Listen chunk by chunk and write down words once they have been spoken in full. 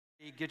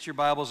Get your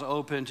Bibles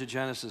open to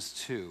Genesis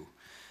 2.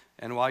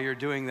 And while you're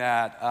doing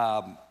that,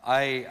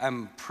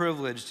 I'm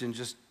privileged and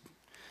just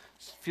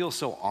feel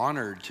so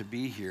honored to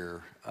be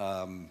here.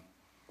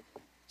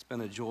 It's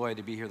been a joy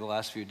to be here the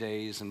last few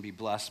days and be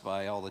blessed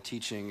by all the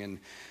teaching and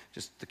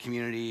just the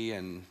community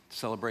and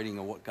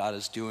celebrating what God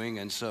is doing.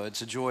 And so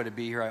it's a joy to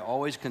be here. I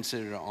always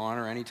consider it an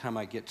honor anytime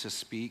I get to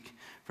speak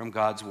from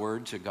God's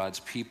word to God's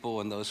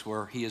people and those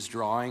where He is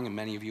drawing. And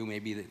many of you,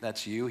 maybe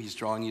that's you. He's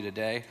drawing you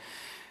today.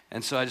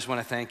 And so I just want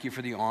to thank you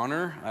for the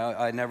honor.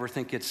 I never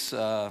think it's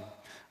a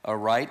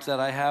right that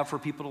I have for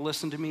people to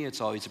listen to me. It's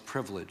always a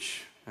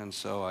privilege. And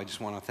so I just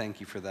want to thank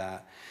you for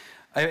that.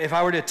 If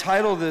I were to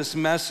title this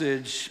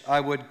message, I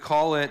would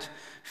call it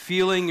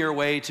Feeling Your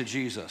Way to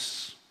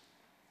Jesus.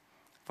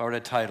 If I were to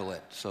title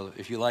it. So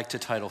if you like to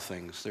title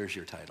things, there's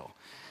your title.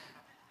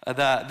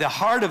 The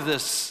heart of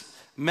this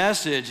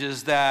message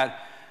is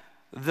that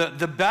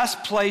the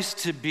best place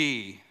to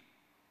be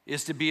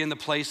is to be in the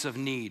place of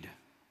need.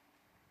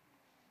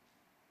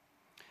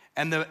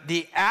 And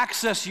the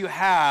access you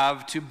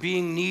have to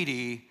being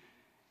needy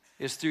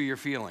is through your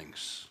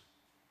feelings.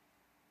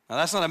 Now,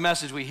 that's not a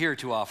message we hear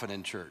too often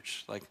in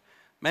church. Like,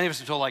 many of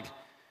us are told, like,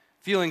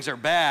 feelings are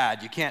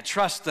bad. You can't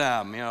trust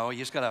them. You know, you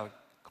just got to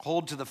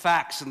hold to the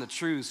facts and the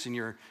truths, and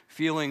your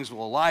feelings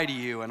will lie to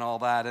you and all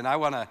that. And I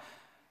want to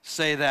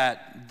say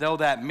that, though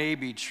that may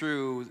be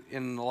true,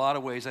 in a lot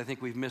of ways, I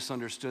think we've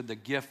misunderstood the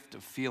gift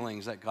of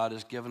feelings that God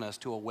has given us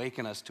to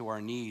awaken us to our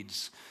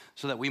needs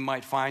so that we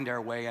might find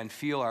our way and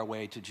feel our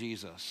way to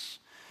Jesus.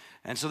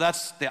 And so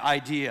that's the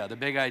idea. The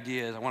big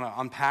idea is I want to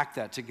unpack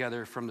that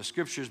together from the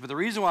scriptures. But the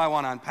reason why I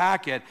want to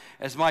unpack it,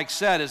 as Mike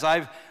said, is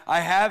I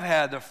have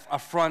had a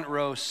front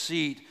row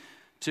seat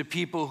to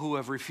people who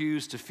have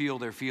refused to feel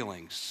their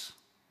feelings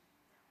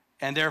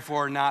and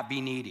therefore not be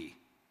needy.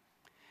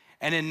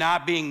 And in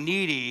not being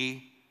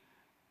needy,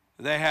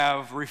 they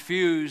have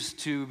refused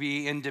to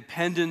be in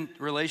dependent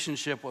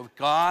relationship with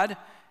God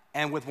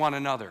and with one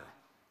another.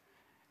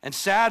 And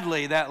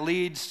sadly, that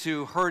leads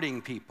to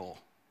hurting people.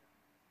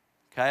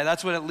 Okay,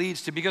 that's what it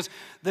leads to, because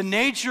the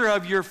nature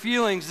of your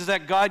feelings is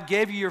that God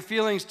gave you your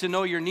feelings to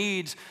know your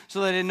needs,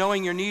 so that in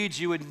knowing your needs,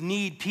 you would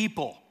need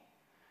people,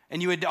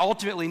 and you would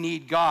ultimately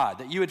need God,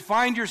 that you would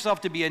find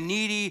yourself to be a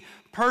needy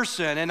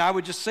person. And I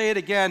would just say it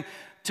again,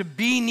 to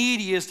be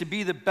needy is to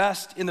be the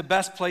best in the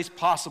best place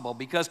possible,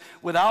 because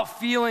without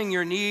feeling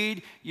your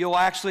need, you'll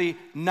actually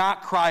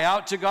not cry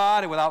out to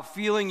God, and without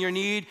feeling your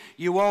need,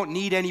 you won't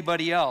need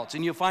anybody else,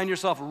 and you'll find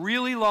yourself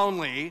really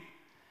lonely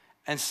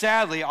and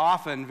sadly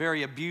often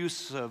very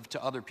abusive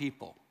to other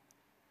people.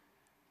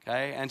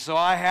 Okay, and so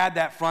I had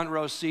that front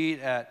row seat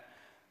at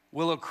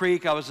Willow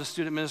Creek. I was the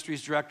student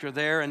ministries director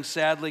there, and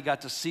sadly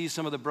got to see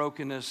some of the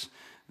brokenness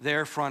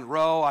there front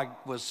row. I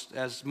was,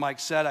 as Mike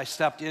said, I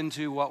stepped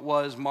into what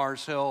was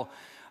Mars Hill,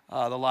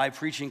 the live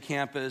preaching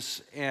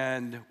campus,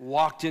 and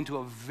walked into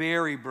a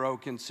very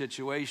broken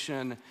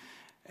situation,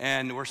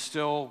 and we're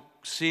still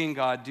seeing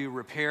God do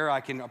repair. I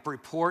can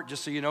report,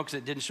 just so you know, because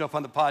it didn't show up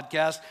on the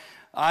podcast,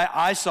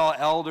 I saw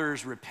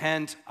elders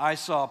repent. I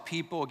saw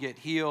people get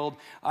healed.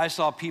 I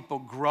saw people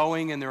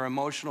growing in their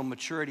emotional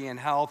maturity and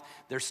health.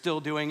 They're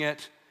still doing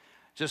it.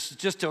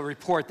 Just to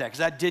report that, because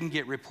that didn't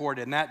get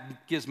reported, and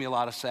that gives me a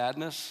lot of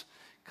sadness,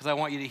 because I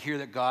want you to hear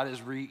that God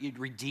is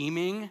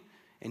redeeming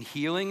and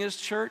healing His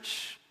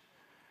church.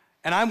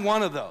 And I'm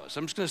one of those.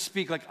 I'm just going to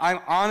speak like I'm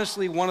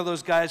honestly one of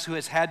those guys who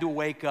has had to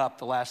wake up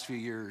the last few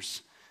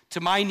years to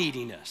my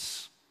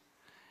neediness.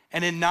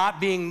 And in not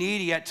being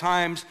needy at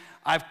times,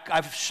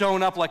 I've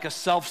shown up like a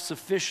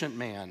self-sufficient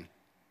man.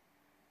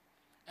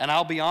 And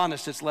I'll be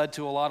honest, it's led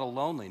to a lot of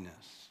loneliness.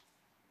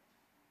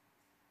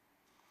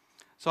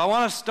 So I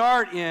want to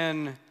start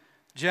in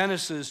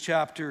Genesis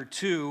chapter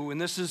 2, and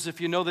this is,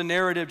 if you know the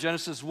narrative,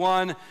 Genesis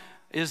 1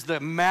 is the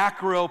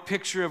macro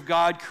picture of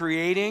God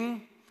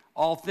creating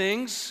all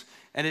things,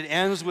 and it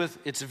ends with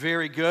it's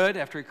very good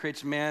after He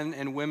creates man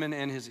and women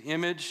in His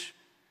image.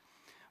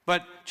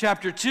 But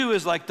chapter 2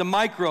 is like the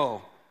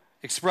micro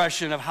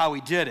expression of how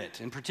He did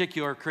it, in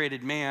particular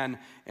created man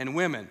and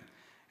women.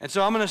 And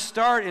so I'm going to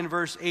start in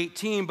verse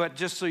 18, but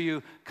just so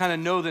you kind of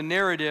know the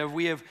narrative,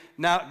 we have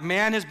now,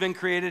 man has been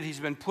created, he's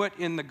been put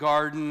in the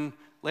garden.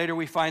 Later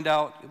we find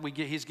out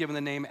he's given the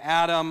name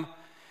Adam.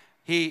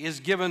 He is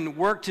given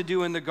work to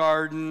do in the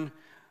garden,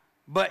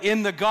 but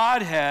in the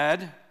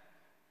Godhead,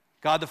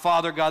 God the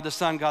Father, God the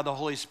Son, God the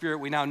Holy Spirit,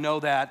 we now know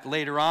that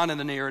later on in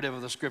the narrative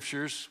of the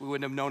scriptures. We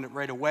wouldn't have known it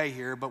right away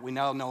here, but we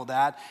now know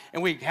that.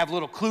 And we have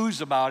little clues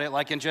about it,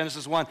 like in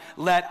Genesis 1,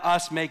 let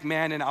us make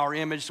man in our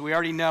image. So we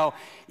already know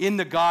in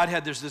the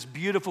Godhead there's this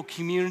beautiful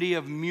community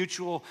of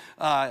mutual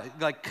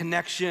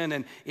connection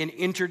and in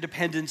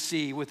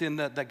interdependency within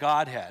the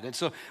Godhead. And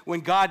so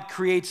when God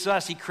creates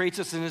us, He creates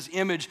us in His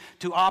image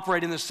to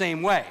operate in the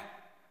same way,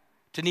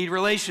 to need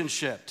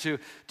relationship, to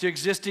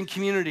exist in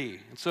community.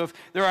 And so if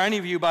there are any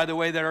of you, by the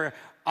way, that are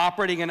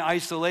operating in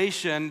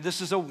isolation, this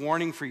is a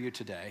warning for you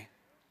today.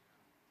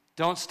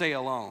 Don't stay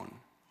alone.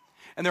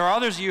 And there are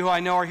others of you who I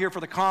know are here for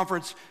the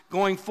conference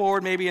going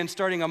forward, maybe in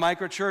starting a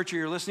microchurch, or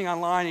you're listening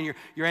online and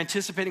you're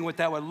anticipating what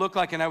that would look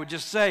like. And I would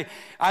just say,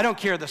 I don't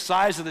care the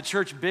size of the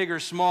church, big or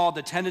small,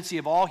 the tendency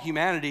of all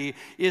humanity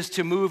is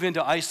to move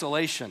into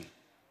isolation.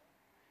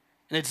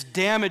 And it's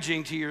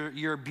damaging to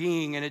your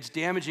being, and it's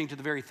damaging to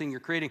the very thing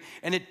you're creating.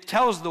 And it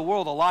tells the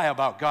world a lie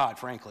about God,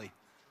 frankly,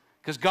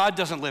 because God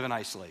doesn't live in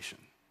isolation.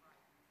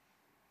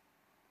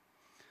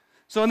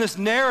 So in this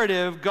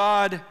narrative,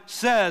 God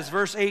says,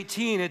 verse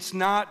 18, it's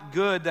not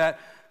good that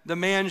the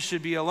man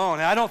should be alone.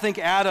 And I don't think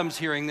Adam's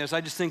hearing this. I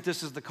just think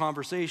this is the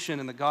conversation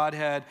in the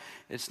Godhead.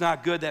 It's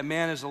not good that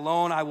man is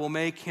alone. I will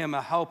make him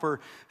a helper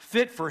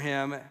fit for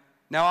him.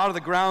 Now out of the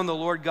ground the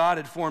Lord God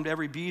had formed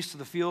every beast of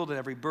the field and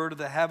every bird of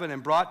the heaven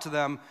and brought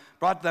them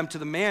to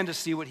the man to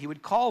see what he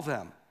would call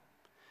them.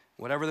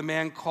 Whatever the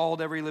man called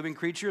every living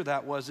creature,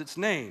 that was its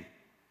name.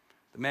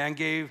 The man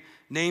gave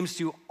names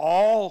to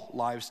all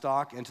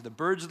livestock and to the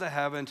birds of the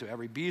heaven, to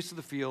every beast of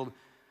the field.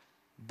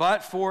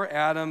 But for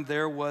Adam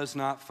there was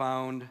not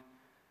found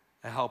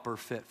a helper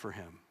fit for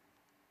him.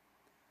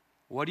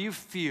 What do you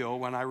feel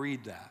when I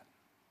read that?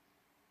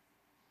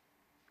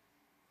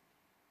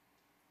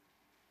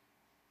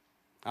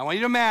 I want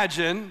you to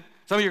imagine,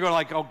 some of you are going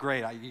like, oh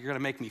great, you're going to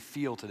make me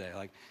feel today.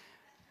 Like,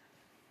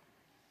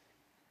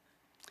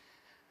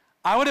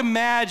 I would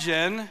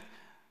imagine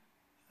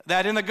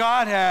that in the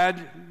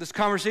Godhead, this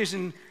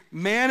conversation,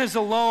 man is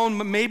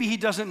alone, maybe he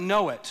doesn't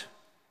know it.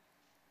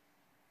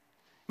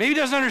 Maybe he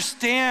doesn't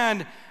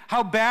understand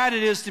how bad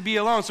it is to be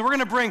alone. So we're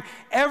going to bring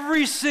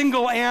every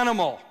single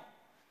animal,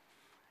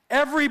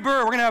 every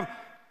bird, we're going to have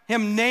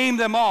him name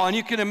them all. And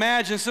you can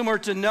imagine, similar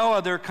to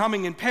Noah, they're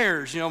coming in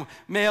pairs,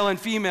 male and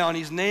female, and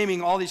he's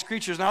naming all these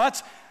creatures. Now,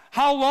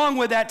 how long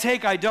would that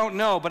take? I don't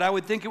know, but I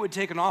would think it would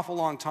take an awful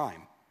long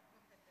time.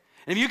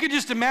 And if you could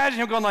just imagine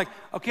him going like,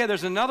 okay,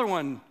 there's another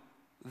one,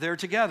 they're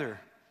together,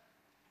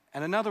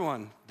 and another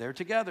one, they're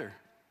together,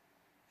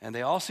 and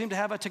they all seem to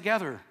have a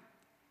together.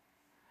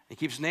 He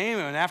keeps naming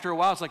them, and after a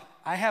while, it's like,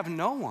 I have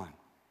no one.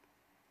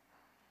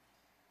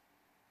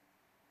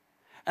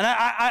 And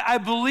I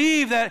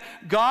believe that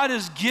God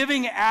is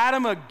giving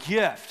Adam a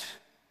gift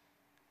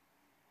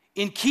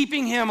in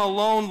keeping him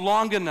alone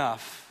long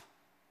enough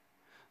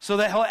so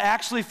that he'll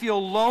actually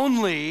feel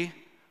lonely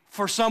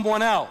for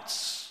someone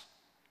else.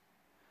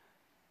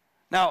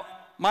 Now,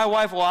 my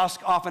wife will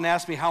often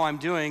ask me how I'm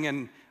doing,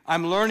 and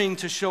I'm learning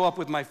to show up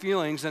with my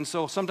feelings, and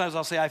so sometimes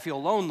I'll say I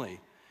feel lonely.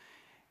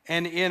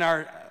 And in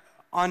our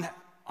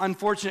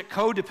unfortunate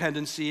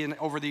codependency and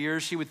over the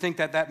years, she would think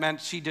that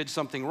meant she did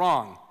something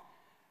wrong.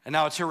 And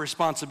now it's her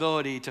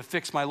responsibility to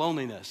fix my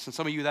loneliness. And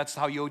some of you, that's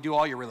how you do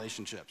all your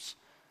relationships,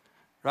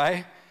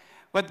 right?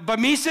 But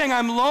me saying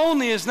I'm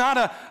lonely is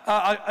not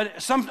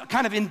some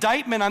kind of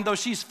indictment on though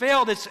she's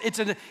failed.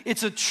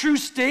 It's a true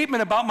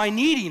statement about my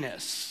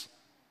neediness.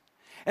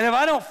 And if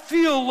I don't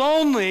feel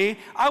lonely,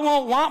 I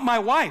won't want my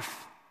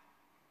wife.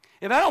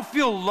 If I don't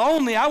feel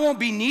lonely, I won't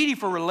be needy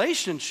for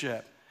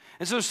relationship.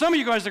 And so some of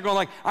you guys are going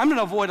like, I'm going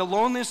to avoid a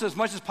loneliness as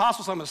much as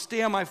possible, so I'm going to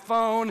stay on my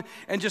phone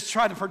and just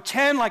try to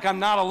pretend like I'm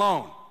not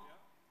alone.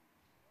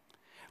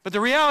 But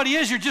the reality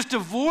is you're just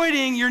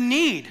avoiding your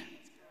need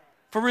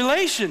for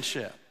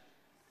relationship.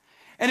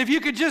 And if you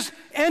could just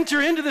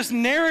enter into this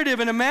narrative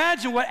and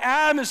imagine what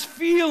Adam is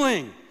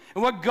feeling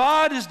and what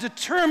God is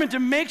determined to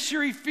make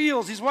sure he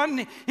feels. He's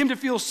wanting him to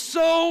feel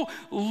so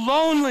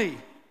lonely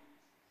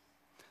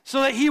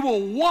so that he will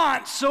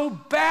want so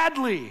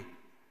badly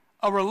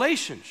a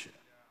relationship.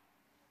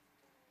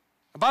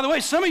 And by the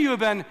way, some of you have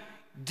been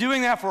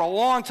doing that for a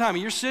long time.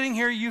 You're sitting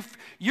here,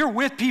 you're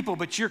with people,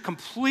 but you're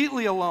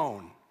completely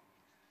alone.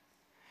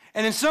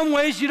 And in some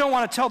ways, you don't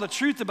want to tell the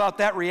truth about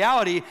that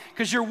reality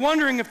because you're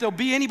wondering if there'll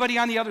be anybody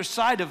on the other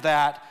side of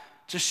that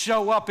to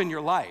show up in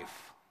your life.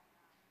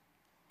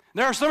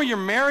 There are some of your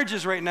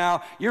marriages right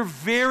now, you're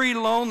very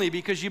lonely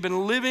because you've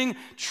been living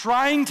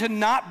trying to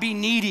not be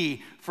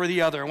needy for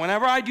the other.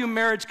 Whenever I do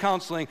marriage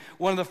counseling,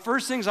 one of the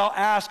first things I'll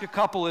ask a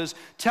couple is,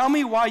 tell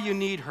me why you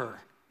need her.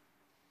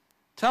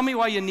 Tell me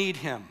why you need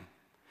him.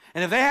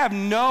 And if they have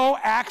no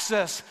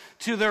access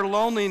to their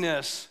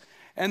loneliness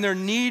and their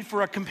need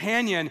for a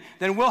companion,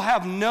 then we'll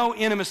have no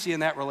intimacy in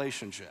that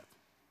relationship.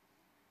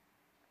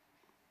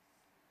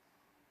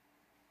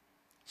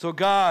 So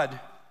God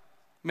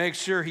makes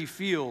sure he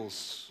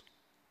feels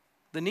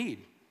the need.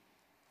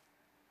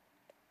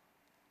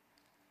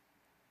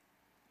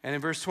 And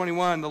in verse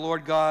 21, the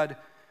Lord God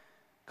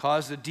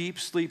caused a deep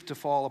sleep to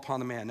fall upon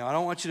the man. Now, I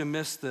don't want you to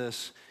miss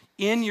this.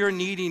 In your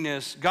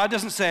neediness, God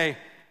doesn't say,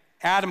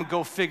 Adam,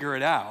 go figure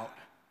it out.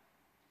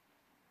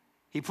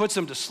 He puts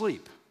him to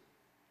sleep.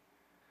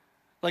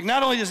 Like,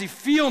 not only does he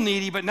feel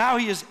needy, but now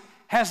he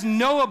has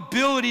no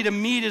ability to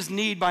meet his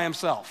need by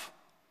himself.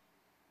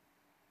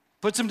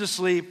 Puts him to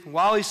sleep.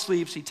 While he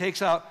sleeps, he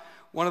takes out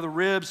one of the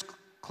ribs,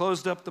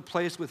 closed up the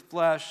place with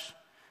flesh,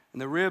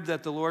 and the rib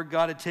that the Lord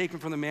God had taken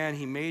from the man,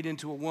 he made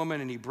into a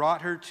woman, and he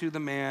brought her to the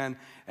man.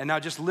 And now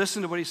just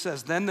listen to what he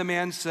says. Then the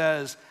man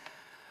says,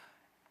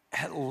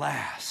 at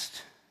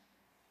last.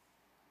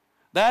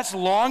 That's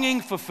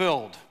longing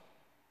fulfilled.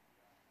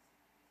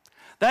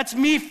 That's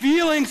me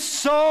feeling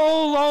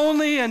so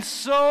lonely and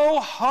so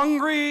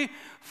hungry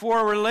for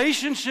a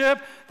relationship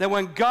that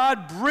when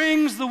God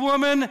brings the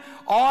woman,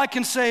 all I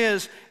can say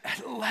is,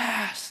 at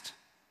last,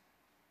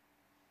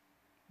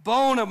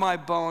 bone of my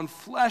bone,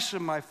 flesh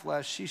of my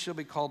flesh, she shall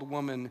be called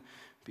woman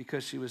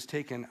because she was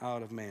taken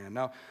out of man.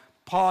 Now,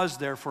 pause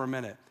there for a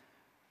minute.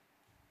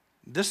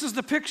 This is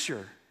the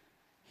picture.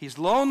 He's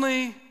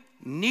lonely,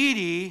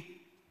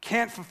 needy,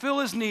 can't fulfill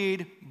his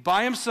need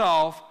by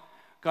himself.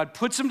 God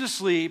puts him to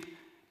sleep,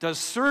 does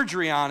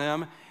surgery on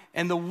him,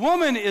 and the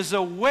woman is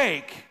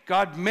awake.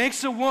 God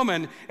makes a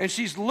woman, and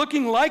she's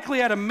looking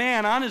likely at a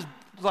man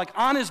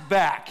on his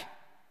back,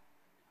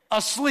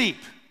 asleep,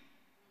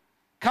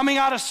 coming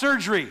out of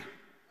surgery.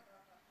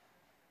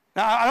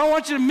 Now, I don't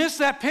want you to miss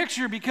that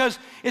picture, because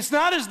it's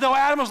not as though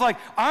Adam was like,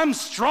 I'm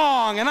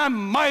strong and I'm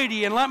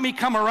mighty and let me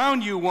come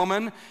around you,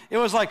 woman. It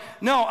was like,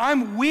 no,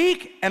 I'm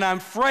weak and I'm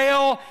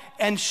frail,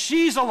 and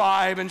she's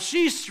alive and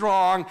she's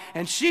strong,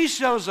 and she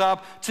shows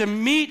up to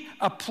meet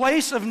a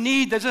place of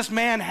need that this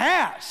man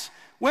has.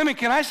 Women,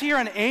 can I hear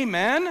an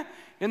amen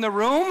in the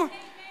room?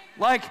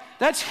 Like,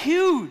 that's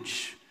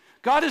huge.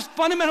 God is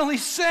fundamentally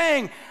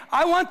saying,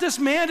 I want this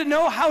man to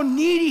know how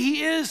needy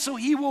he is, so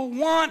he will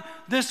want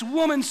this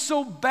woman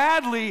so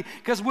badly,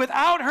 because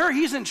without her,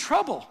 he's in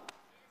trouble.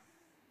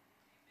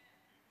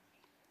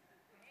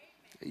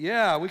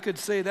 Yeah, we could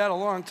say that a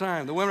long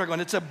time. The women are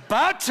going, it's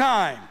about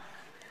time.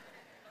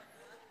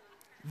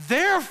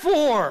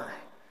 Therefore,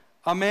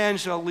 a man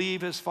shall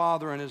leave his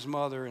father and his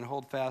mother and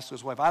hold fast to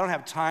his wife. I don't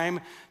have time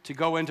to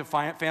go into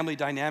family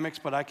dynamics,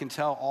 but I can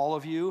tell all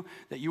of you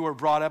that you were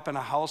brought up in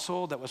a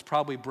household that was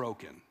probably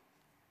broken.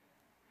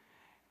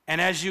 And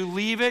as you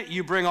leave it,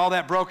 you bring all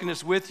that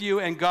brokenness with you,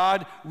 and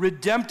God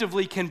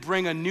redemptively can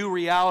bring a new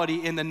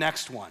reality in the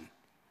next one,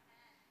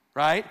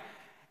 right?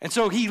 And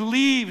so he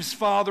leaves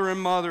father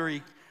and mother,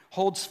 he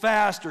holds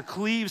fast or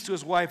cleaves to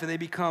his wife, and they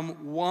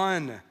become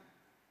one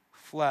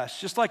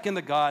flesh, just like in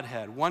the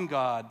Godhead, one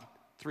God,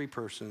 three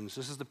persons.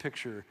 This is the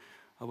picture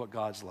of what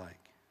God's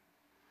like.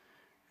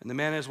 And the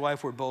man and his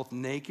wife were both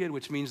naked,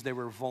 which means they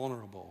were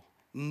vulnerable,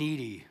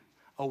 needy,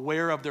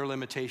 aware of their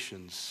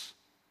limitations.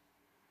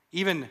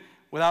 Even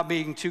without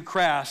being too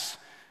crass,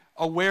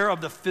 aware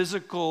of the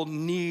physical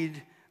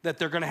need that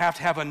they're going to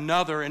have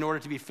another in order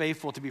to be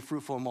faithful, to be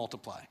fruitful, and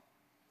multiply.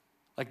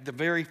 Like the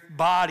very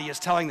body is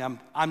telling them,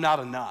 I'm not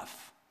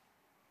enough.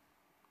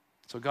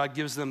 So God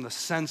gives them the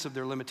sense of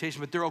their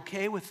limitation, but they're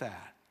okay with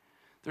that.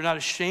 They're not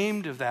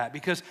ashamed of that,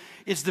 because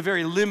it's the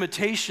very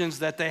limitations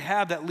that they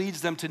have that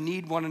leads them to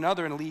need one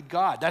another and lead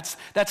God.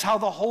 That's how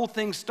the whole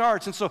thing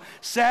starts. And so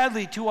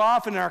sadly, too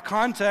often in our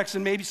context,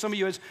 and maybe some of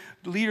you as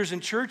leaders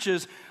in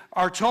churches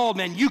are told,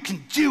 man, you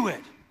can do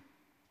it.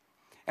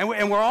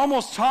 And we're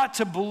almost taught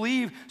to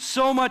believe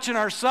so much in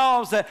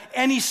ourselves that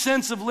any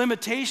sense of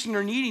limitation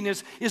or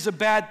neediness is a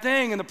bad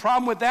thing. And the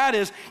problem with that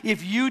is,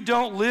 if you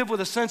don't live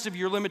with a sense of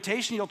your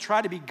limitation, you'll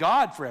try to be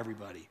God for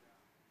everybody.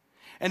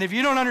 And if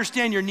you don't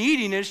understand your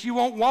neediness, you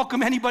won't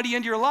welcome anybody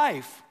into your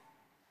life.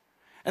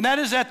 And that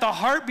is at the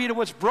heartbeat of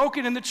what's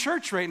broken in the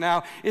church right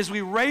now, is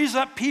we raise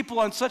up people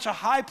on such a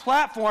high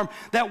platform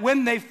that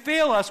when they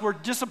fail us, we're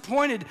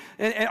disappointed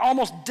and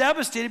almost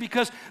devastated,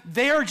 because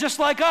they are just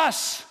like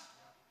us.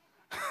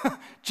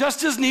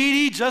 Just as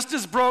needy, just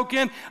as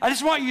broken. I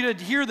just want you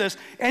to hear this.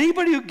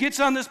 Anybody who gets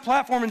on this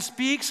platform and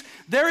speaks,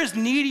 they're as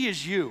needy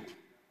as you.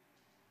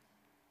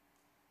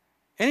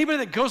 Anybody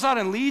that goes out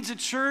and leads a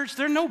church,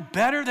 they're no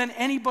better than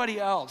anybody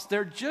else.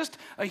 They're just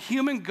a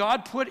human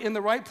God put in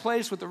the right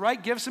place with the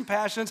right gifts and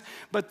passions,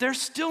 but they're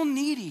still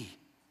needy.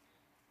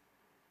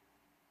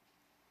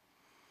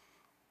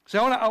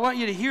 So I want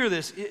you to hear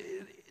this.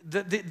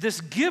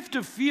 This gift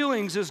of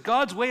feelings is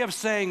God's way of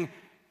saying,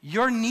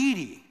 you're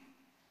needy.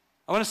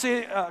 I want to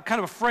say kind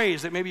of a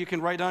phrase that maybe you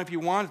can write down if you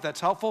want, if that's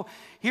helpful.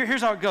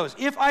 Here's how it goes.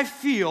 If I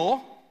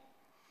feel,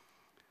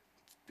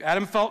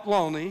 Adam felt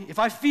lonely. If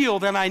I feel,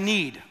 then I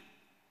need.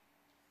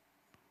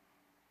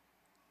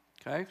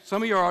 Okay?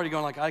 Some of you are already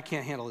going like, I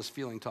can't handle this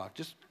feeling talk.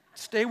 Just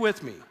stay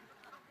with me.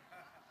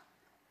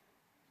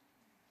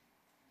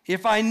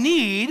 If I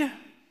need,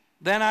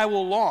 then I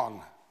will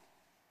long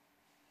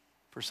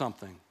for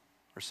something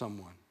or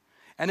someone.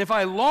 And if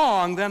I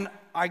long, then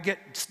I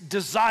get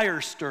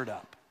desire stirred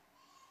up.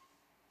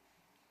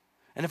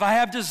 And if I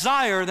have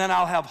desire, then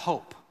I'll have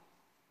hope.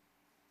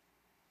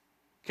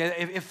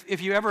 Okay,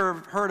 if you ever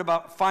heard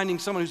about finding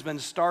someone who's been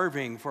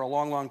starving for a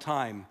long, long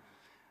time,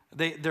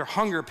 their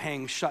hunger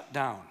pangs shut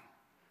down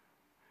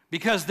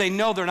because they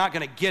know they're not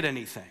going to get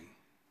anything.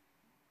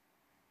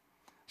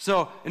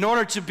 So in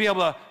order to be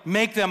able to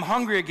make them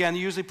hungry again, they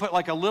usually put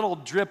like a little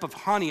drip of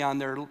honey on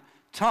their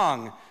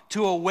tongue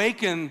to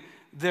awaken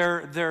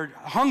their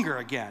hunger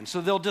again.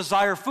 So they'll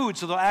desire food,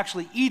 so they'll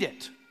actually eat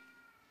it.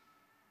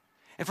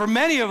 And for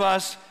many of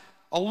us,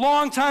 a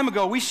long time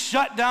ago, we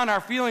shut down our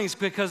feelings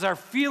because our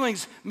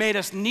feelings made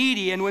us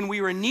needy. And when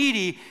we were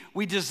needy,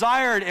 we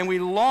desired and we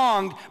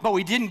longed, but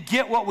we didn't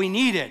get what we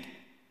needed.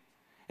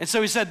 And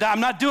so we said,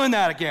 I'm not doing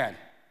that again.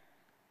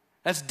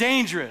 That's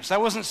dangerous. That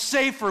wasn't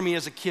safe for me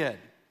as a kid.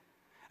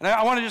 And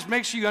I want to just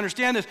make sure you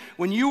understand this.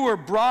 When you were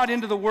brought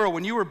into the world,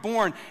 when you were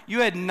born,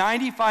 you had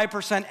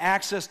 95%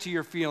 access to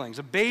your feelings.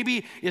 A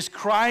baby is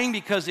crying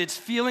because it's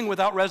feeling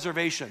without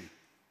reservation.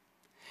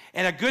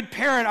 And a good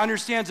parent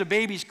understands a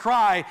baby's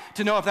cry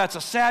to know if that's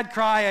a sad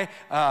cry,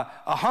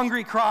 a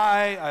hungry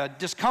cry, a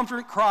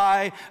discomfort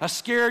cry, a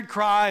scared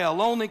cry, a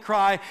lonely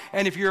cry.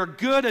 And if you're a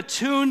good,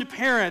 attuned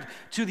parent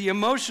to the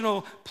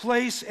emotional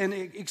place and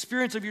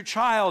experience of your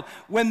child,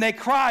 when they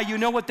cry, you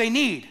know what they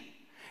need.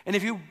 And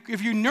if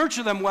you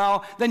nurture them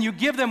well, then you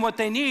give them what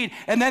they need,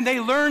 and then they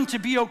learn to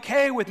be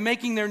okay with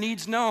making their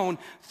needs known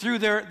through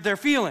their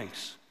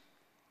feelings.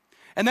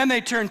 And then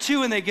they turn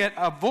 2 and they get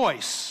a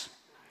voice,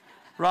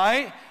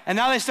 right? And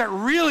now they start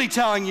really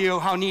telling you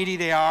how needy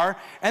they are,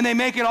 and they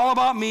make it all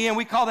about me, and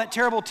we call that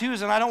terrible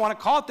twos, and I don't want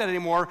to call it that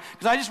anymore,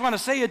 because I just want to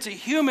say it's a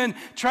human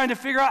trying to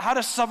figure out how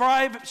to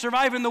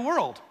survive in the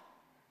world.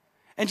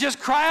 And just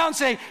cry out and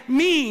say,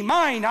 me,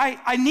 mine,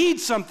 I need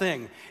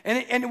something.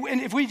 And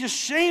if we just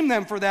shame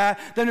them for that,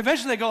 then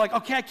eventually they go like,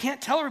 okay, I can't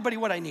tell everybody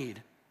what I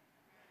need.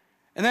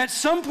 And then at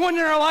some point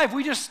in our life,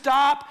 we just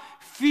stop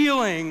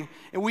feeling,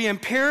 and we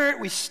impair it,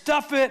 we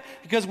stuff it,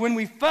 because when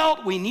we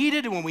felt, we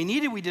needed, and when we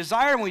needed, we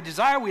desired, and when we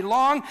desire, we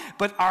long,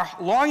 but our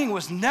longing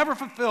was never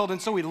fulfilled,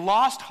 and so we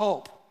lost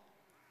hope.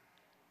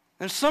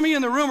 And some of you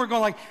in the room are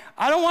going like,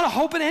 I don't want to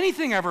hope in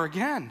anything ever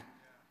again.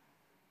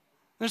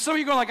 There's some of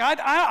you going like,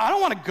 I don't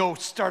want to go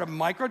start a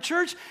micro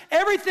church.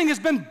 Everything has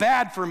been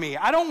bad for me.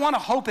 I don't want to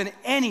hope in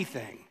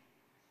anything.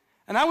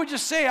 And I would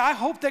just say, I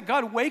hope that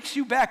God wakes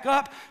you back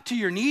up to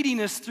your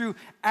neediness through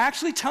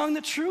actually telling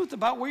the truth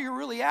about where you're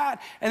really at,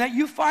 and that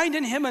you find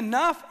in Him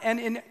enough and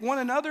in one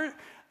another,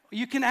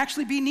 you can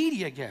actually be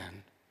needy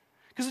again.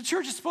 Because the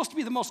church is supposed to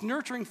be the most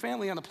nurturing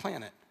family on the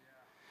planet.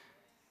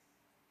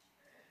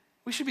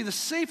 We should be the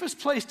safest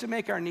place to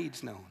make our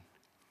needs known.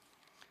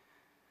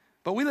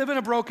 But we live in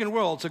a broken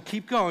world, so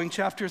keep going.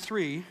 Chapter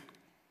 3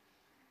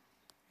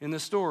 in the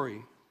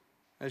story.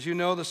 As you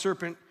know, the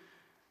serpent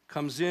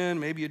comes in.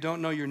 Maybe you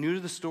don't know, you're new to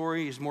the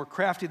story. He's more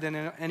crafty than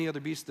any other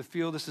beast of the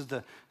field. This is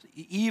the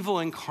evil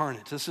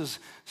incarnate. This is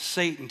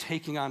Satan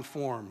taking on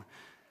form.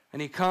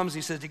 And he comes,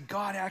 he says, did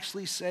God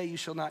actually say you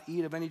shall not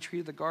eat of any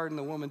tree of the garden?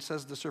 The woman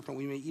says to the serpent,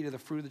 we may eat of the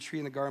fruit of the tree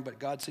in the garden, but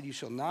God said you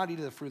shall not eat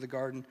of the fruit of the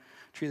garden,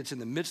 tree that's in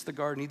the midst of the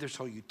garden, neither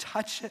shall you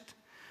touch it,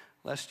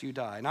 lest you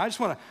die. Now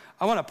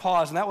I want to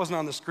pause, and that wasn't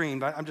on the screen,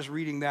 but I'm just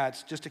reading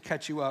that just to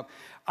catch you up.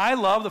 I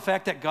love the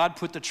fact that God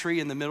put the tree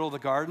in the middle of the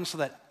garden so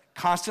that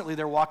constantly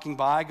they're walking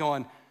by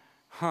going,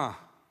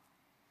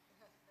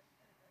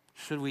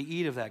 should we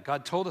eat of that?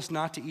 God told us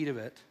not to eat of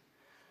it.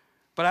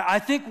 But I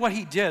think what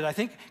He did,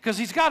 because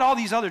He's got all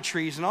these other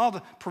trees and all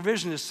the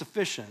provision is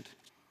sufficient.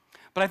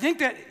 But I think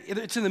that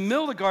it's in the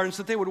middle of the garden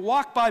so that they would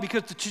walk by,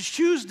 because to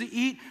choose to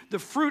eat the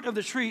fruit of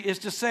the tree is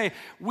to say,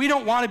 we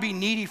don't want to be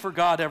needy for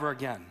God ever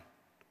again.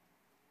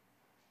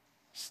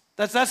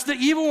 That's the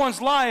evil one's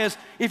lie, is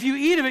if you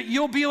eat of it,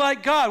 you'll be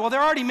like God. Well,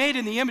 they're already made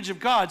in the image of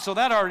God, so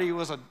that already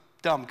was a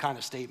dumb kind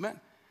of statement.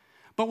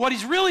 But what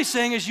he's really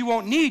saying is you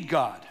won't need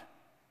God.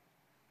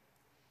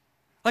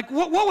 Like,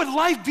 what would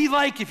life be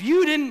like if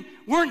you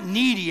weren't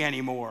needy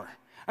anymore?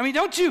 I mean,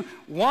 don't you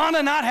want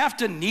to not have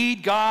to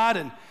need God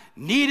and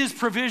need His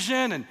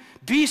provision and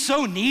be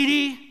so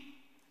needy?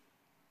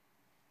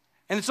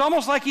 And it's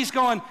almost like he's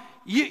going,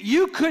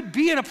 you could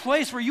be in a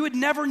place where you would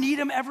never need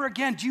Him ever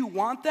again. Do you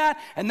want that?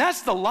 And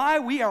that's the lie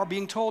we are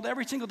being told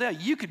every single day.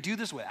 You could do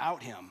this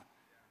without Him.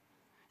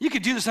 You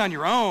could do this on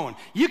your own.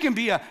 You can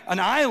be an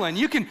island.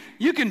 You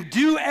can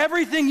do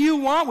everything you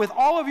want with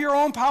all of your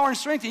own power and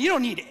strength, and you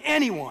don't need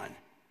anyone.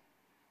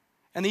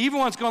 And the evil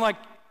one's going like,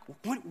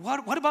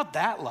 what about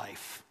that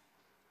life?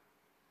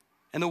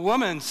 And the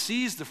woman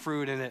sees the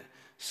fruit, and it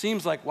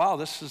seems like, wow,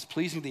 this is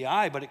pleasing to the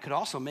eye, but it could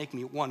also make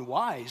me one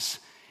wise.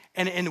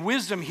 And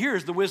wisdom here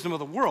is the wisdom of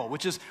the world,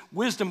 which is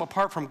wisdom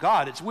apart from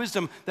God. It's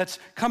wisdom that's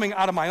coming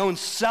out of my own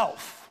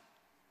self.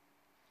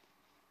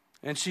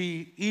 And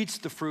she eats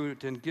the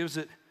fruit and gives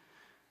it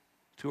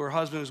to her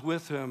husband who's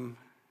with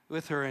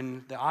her,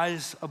 and the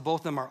eyes of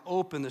both of them are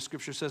open, the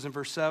scripture says in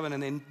verse 7,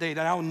 and they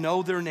now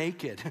know they're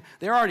naked.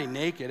 They're already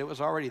naked. It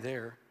was already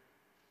there.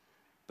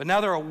 But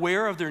now they're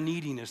aware of their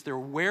neediness. They're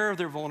aware of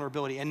their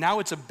vulnerability, and now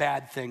it's a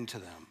bad thing to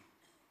them.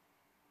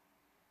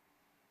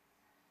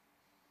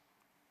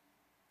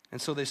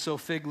 And so they sew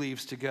fig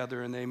leaves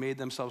together, and they made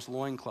themselves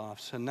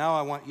loincloths. And now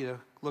I want you to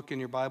look in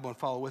your Bible and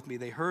follow with me.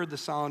 They heard the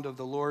sound of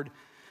the Lord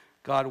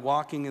God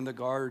walking in the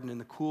garden in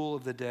the cool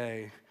of the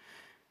day.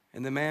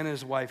 And the man and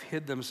his wife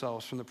hid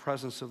themselves from the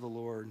presence of the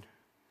Lord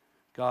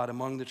God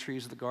among the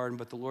trees of the garden.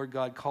 But the Lord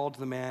God called to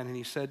the man, and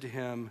He said to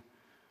him,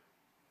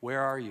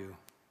 where are you?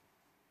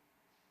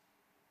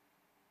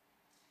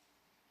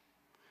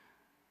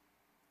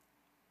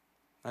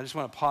 I just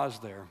want to pause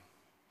there.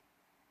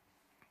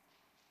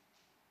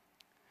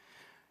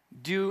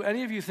 Do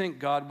any of you think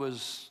God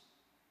was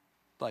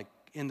like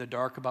in the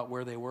dark about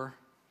where they were?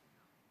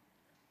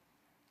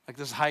 Like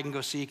this hide and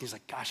go seek. He's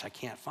like, gosh, I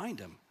can't find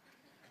him.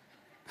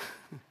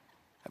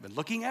 I've been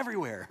looking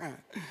everywhere.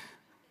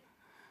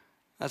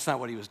 That's not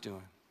what He was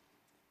doing.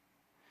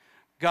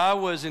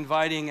 God was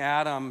inviting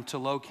Adam to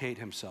locate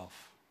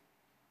himself.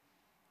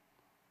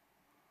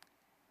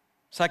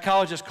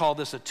 Psychologists call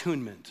this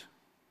attunement.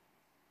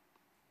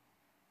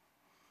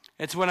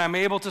 It's when I'm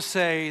able to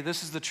say,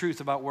 this is the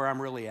truth about where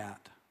I'm really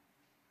at.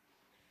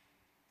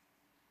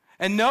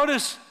 And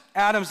notice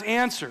Adam's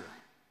answer.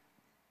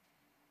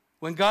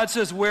 When God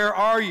says, where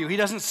are you? He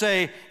doesn't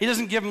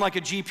give him like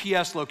a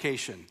GPS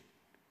location,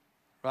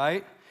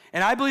 right?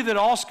 And I believe that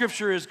all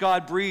Scripture is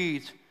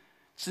God-breathed.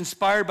 It's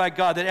inspired by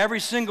God, that every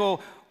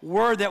single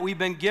word that we've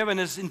been given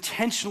is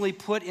intentionally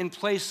put in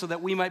place so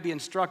that we might be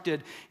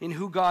instructed in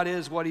who God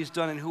is, what he's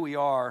done, and who we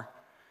are,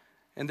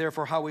 and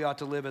therefore how we ought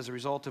to live as a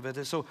result of it.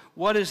 And so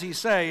what does he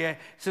say?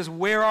 He says,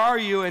 where are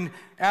you? And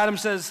Adam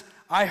says,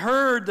 I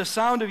heard the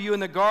sound of you in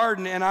the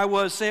garden, and I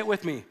was, say it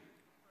with me.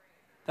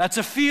 That's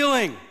a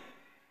feeling.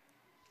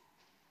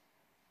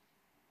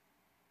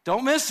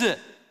 Don't miss it.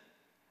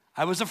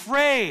 I was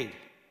afraid.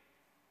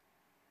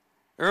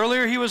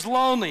 Earlier he was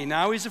lonely,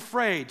 now he's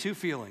afraid. Two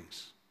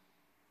feelings.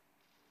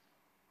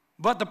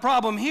 But the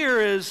problem here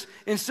is,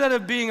 instead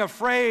of being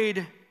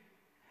afraid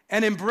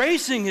and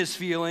embracing his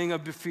feeling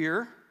of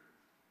fear,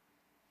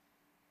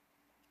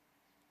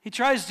 he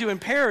tries to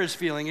impair his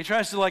feeling. He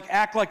tries to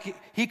act like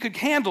he could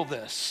handle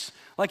this,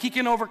 like he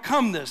can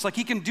overcome this, like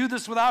he can do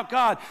this without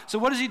God. So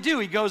what does he do?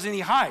 He goes and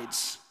he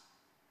hides.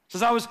 He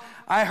says,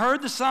 I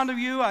heard the sound of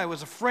you, I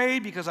was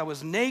afraid because I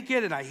was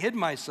naked and I hid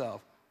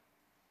myself.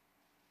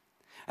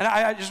 And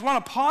I just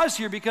want to pause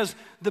here because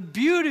the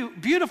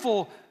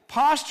beautiful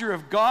posture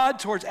of God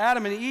towards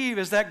Adam and Eve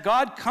is that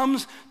God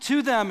comes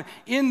to them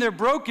in their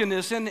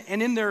brokenness and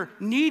in their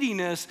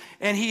neediness,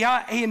 and he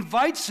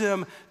invites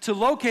them to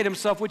locate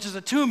himself, which is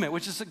attunement,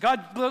 which is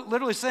God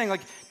literally saying,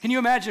 can you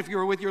imagine if you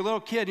were with your little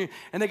kid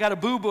and they got a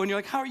boo-boo and you're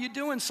like, how are you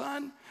doing,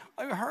 son?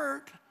 I'm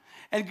hurt.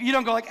 And you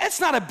don't go it's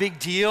not a big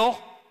deal.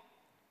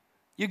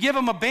 You give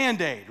them a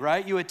Band-Aid,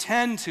 right? You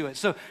attend to it.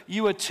 So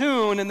you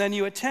attune and then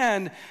you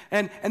attend,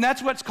 and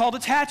that's what's called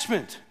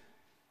attachment.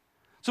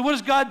 So what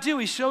does God do?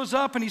 He shows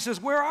up and he says,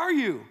 where are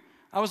you?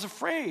 I was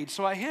afraid,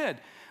 so I hid.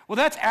 Well,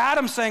 that's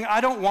Adam saying, I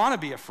don't want to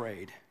be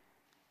afraid.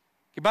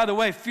 Okay, by the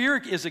way, fear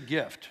is a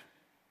gift.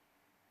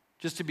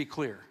 Just to be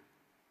clear.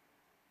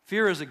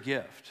 Fear is a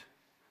gift.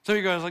 Some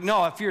of you guys are like,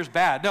 no, fear is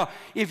bad. No,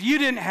 if you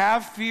didn't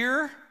have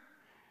fear,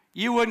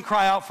 you wouldn't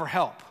cry out for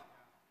help.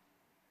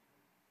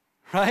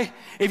 Right?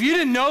 If you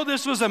didn't know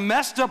this was a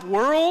messed up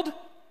world,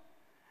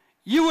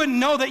 you wouldn't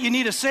know that you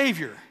need a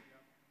Savior.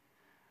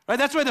 Right?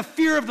 That's why the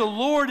fear of the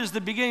Lord is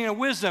the beginning of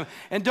wisdom.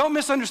 And don't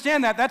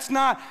misunderstand that. That's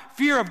not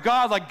fear of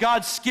God like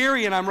God's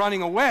scary and I'm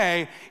running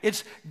away.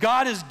 It's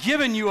God has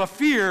given you a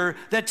fear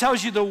that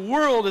tells you the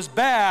world is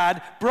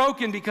bad,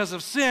 broken because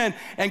of sin,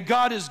 and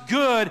God is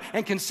good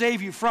and can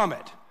save you from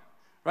it.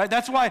 Right?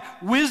 That's why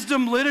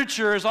wisdom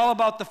literature is all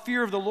about the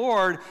fear of the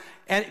Lord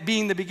and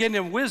being the beginning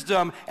of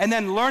wisdom, and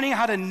then learning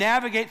how to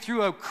navigate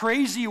through a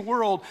crazy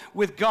world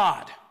with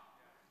God.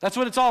 That's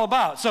what it's all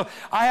about. So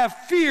I have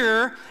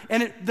fear,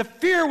 and the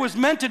fear was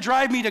meant to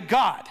drive me to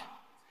God.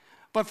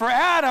 But for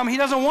Adam, he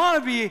doesn't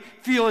want to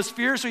feel his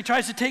fear, so he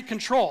tries to take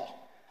control.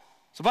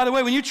 So by the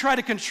way, when you try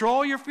to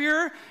control your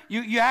fear,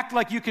 you act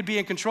like you could be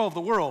in control of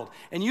the world,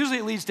 and usually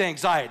it leads to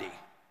anxiety.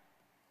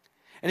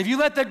 And if you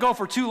let that go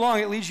for too long,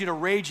 it leads you to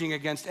raging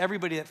against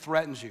everybody that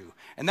threatens you.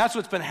 And that's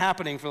what's been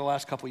happening for the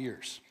last couple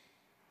years.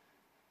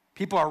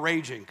 People are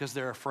raging because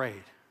they're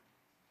afraid.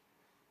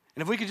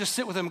 And if we could just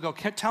sit with them and go,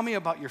 tell me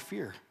about your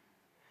fear.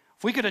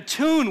 If we could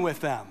attune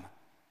with them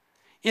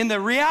in the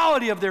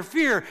reality of their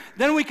fear,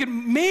 then we could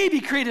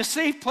maybe create a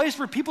safe place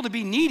for people to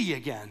be needy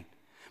again.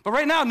 But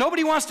right now,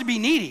 nobody wants to be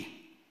needy.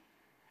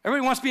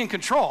 Everybody wants to be in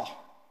control.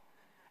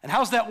 And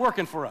how's that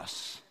working for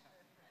us?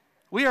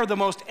 We are the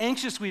most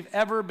anxious we've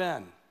ever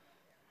been.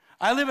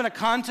 I live in a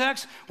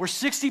context where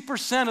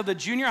 60% of the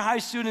junior high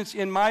students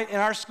in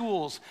our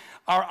schools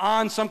are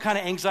on some kind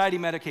of anxiety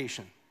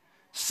medication.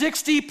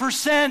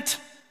 60%.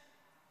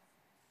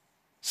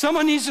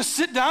 Someone needs to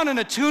sit down and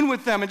attune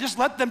with them and just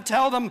let them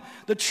tell them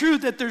the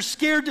truth that they're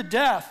scared to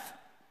death.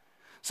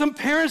 Some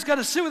parents got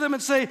to sit with them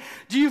and say,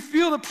 do you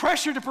feel the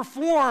pressure to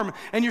perform?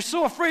 And you're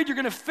so afraid you're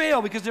going to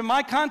fail, because in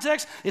my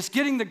context, it's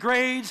getting the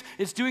grades,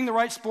 it's doing the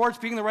right sports,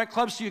 being in the right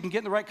clubs so you can get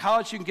in the right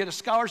college, so you can get a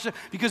scholarship,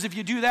 because if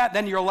you do that,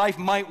 then your life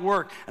might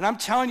work. And I'm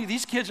telling you,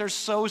 these kids are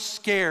so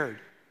scared.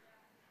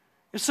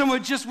 If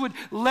someone just would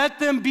let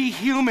them be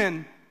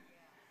human,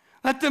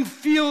 let them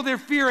feel their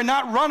fear and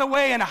not run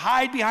away and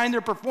hide behind their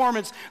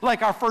performance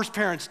like our first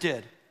parents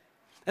did.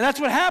 And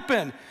that's what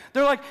happened.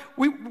 They're like,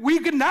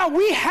 now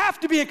we have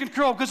to be in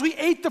control because we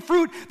ate the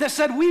fruit that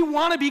said we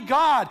want to be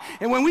God.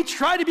 And when we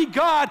try to be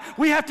God,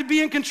 we have to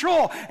be in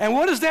control. And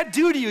what does that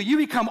do to you? You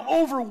become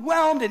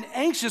overwhelmed and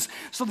anxious.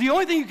 So the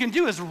only thing you can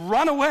do is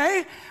run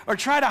away or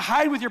try to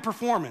hide with your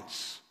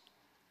performance.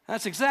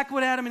 That's exactly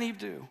what Adam and Eve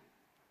do.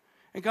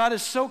 And God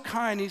is so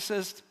kind. He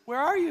says, where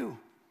are you?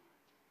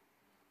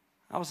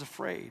 I was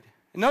afraid.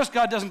 And notice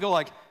God doesn't go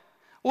like,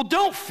 well,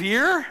 don't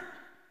fear.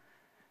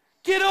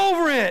 Get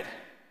over it.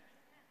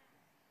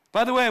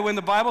 By the way, when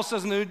the Bible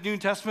says in the New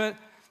Testament,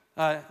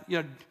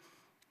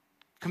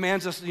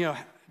 commands us,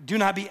 do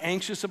not be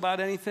anxious about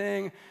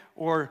anything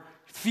or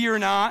fear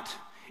not,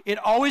 it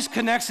always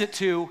connects it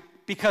to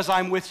because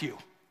I'm with you.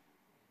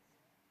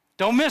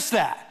 Don't miss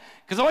that.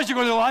 Because otherwise you're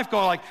going through life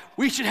going like,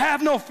 we should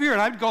have no fear.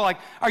 And I'd go like,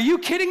 are you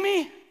kidding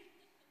me?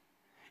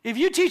 If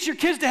you teach your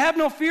kids to have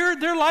no fear,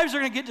 their lives are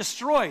going to get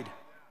destroyed.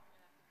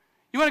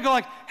 You want to go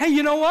like, hey,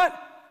 you know what?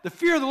 The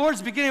fear of the Lord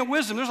is the beginning of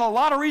wisdom. There's a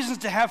lot of reasons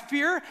to have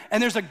fear,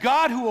 and there's a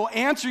God who will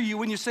answer you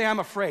when you say, I'm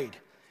afraid.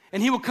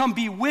 And he will come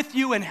be with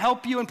you and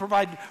help you and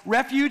provide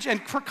refuge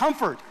and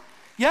comfort.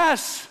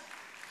 Yes.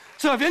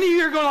 So if any of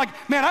you are going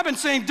like, man, I've been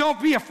saying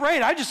don't be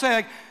afraid, I just say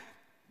like,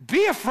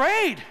 be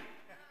afraid.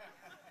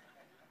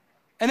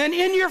 And then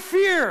in your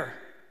fear,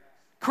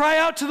 cry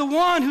out to the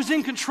one who's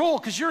in control,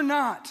 because you're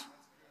not.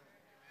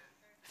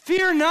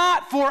 Fear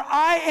not, for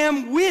I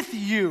am with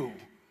you.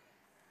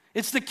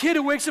 It's the kid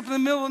who wakes up in the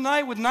middle of the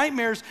night with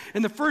nightmares,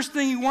 and the first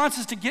thing he wants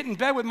is to get in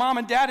bed with mom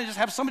and dad and just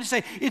have somebody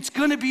say, it's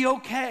gonna be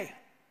okay.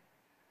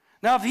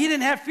 Now, if he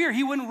didn't have fear,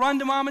 he wouldn't run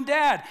to mom and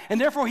dad, and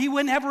therefore he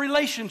wouldn't have a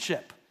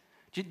relationship.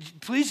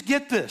 Please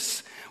get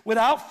this.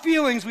 Without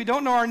feelings, we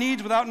don't know our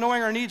needs. Without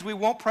knowing our needs, we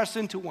won't press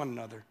into one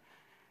another.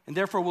 And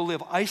therefore, we'll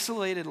live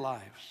isolated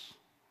lives.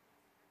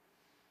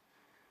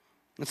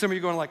 And some of you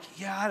are going like,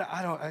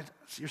 yeah,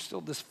 you're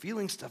still, this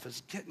feeling stuff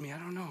is getting me. I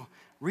don't know.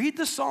 Read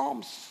the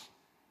Psalms.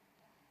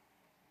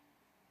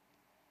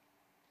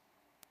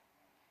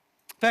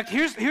 In fact,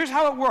 here's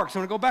how it works. I'm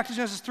going to go back to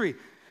Genesis 3.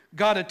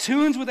 God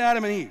attunes with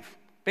Adam and Eve.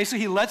 Basically,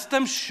 he lets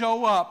them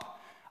show up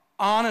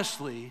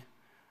honestly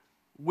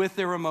with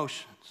their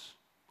emotions.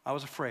 I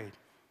was afraid.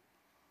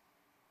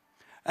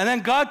 And then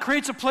God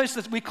creates a place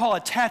that we call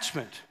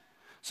attachment.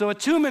 So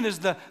attunement is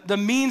the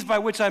means by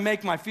which I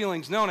make my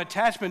feelings known.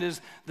 Attachment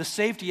is the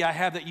safety I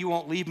have that you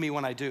won't leave me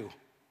when I do.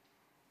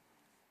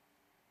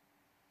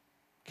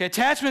 Okay,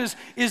 attachment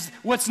is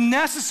what's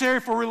necessary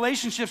for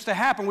relationships to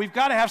happen. We've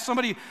got to have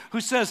somebody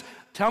who says,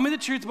 tell me the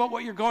truth about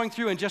what you're going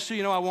through, and just so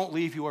you know, I won't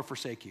leave you or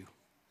forsake you.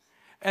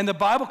 And the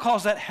Bible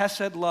calls that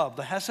Hesed love,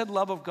 the Hesed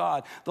love of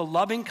God, the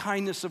loving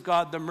kindness of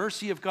God, the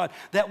mercy of God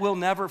that will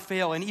never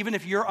fail. And even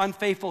if you're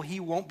unfaithful, he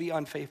won't be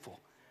unfaithful.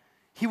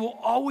 He will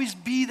always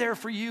be there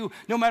for you,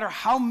 no matter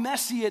how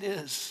messy it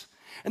is.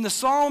 And the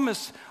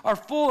psalmists are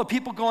full of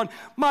people going,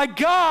 my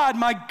God,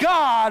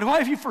 why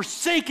have you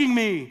forsaken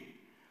me?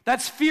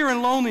 That's fear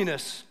and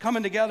loneliness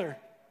coming together.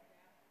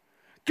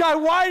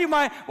 God, why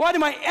do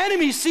my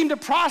enemies seem to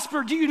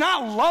prosper? Do you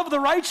not love the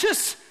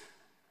righteous?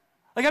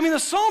 The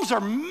Psalms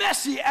are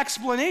messy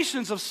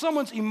explanations of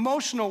someone's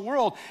emotional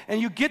world, and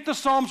you get the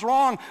Psalms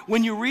wrong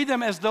when you read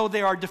them as though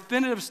they are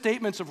definitive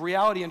statements of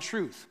reality and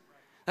truth.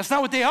 That's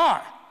not what they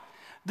are.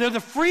 They're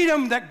the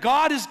freedom that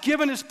God has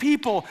given his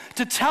people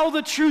to tell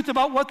the truth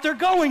about what they're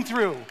going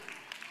through.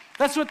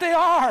 That's what they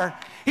are.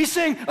 He's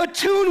saying,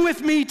 attune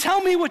with me,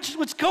 tell me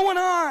what's going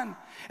on,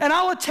 and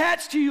I'll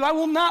attach to you. I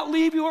will not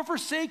leave you or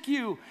forsake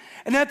you.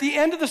 And at the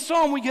end of the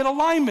Psalm, we get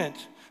alignment.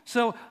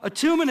 So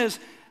attunement is,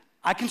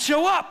 I can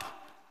show up.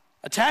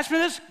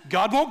 Attachment is,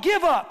 God won't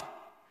give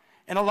up.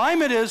 And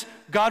alignment is,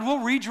 God will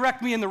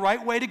redirect me in the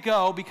right way to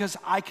go because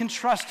I can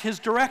trust his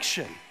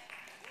direction.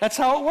 That's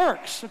how it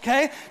works,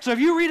 okay? So if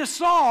you read a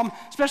psalm,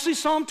 especially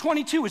Psalm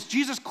 22, which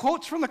Jesus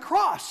quotes from the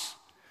cross,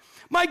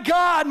 my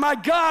God,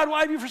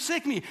 why have you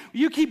forsaken me?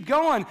 You keep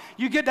going,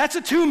 that's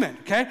attunement,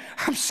 okay?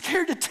 I'm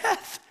scared to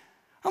death.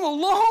 I'm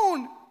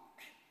alone.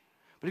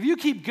 But if you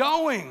keep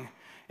going,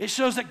 it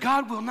shows that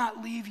God will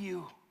not leave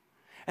you.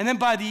 And then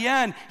by the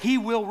end, he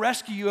will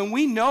rescue you. And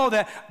we know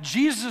that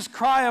Jesus'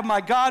 cry of,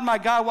 my God,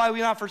 why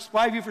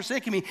have you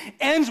forsaken me,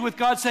 ends with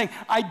God saying,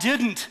 I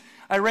didn't.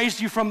 I raised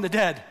you from the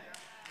dead.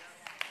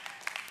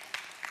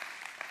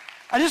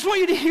 I just want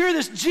you to hear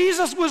this.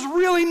 Jesus was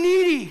really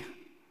needy.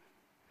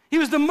 He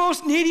was the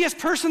most neediest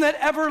person that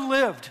ever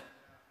lived.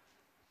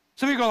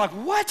 Some of you are going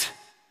like, what?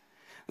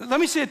 Let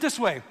me say it this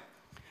way.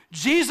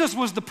 Jesus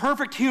was the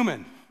perfect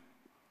human.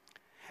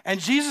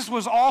 And Jesus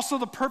was also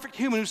the perfect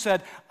human who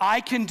said,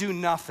 I can do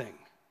nothing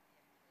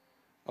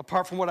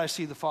apart from what I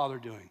see the Father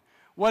doing.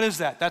 What is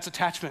that? That's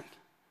attachment.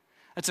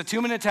 That's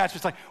attunement and attachment.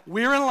 It's like,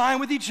 we're in line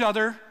with each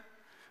other.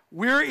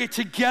 We're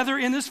together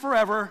in this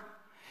forever.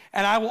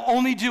 And I will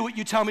only do what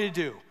you tell me to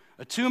do.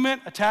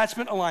 Attunement,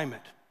 attachment,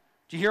 alignment.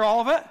 Do you hear all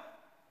of it?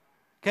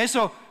 Okay,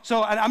 so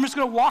I'm just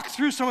going to walk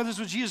through some of this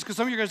with Jesus, because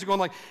some of you guys are going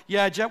like,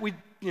 yeah, Jet,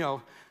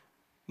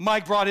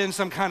 Mike brought in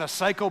some kind of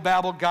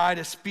psychobabble guy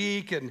to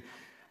speak, and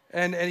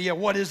yeah,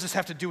 what does this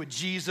have to do with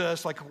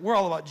Jesus? Like, we're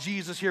all about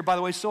Jesus here. By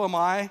the way, so am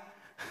I.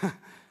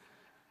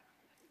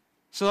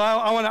 So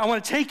I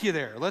want to take you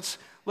there.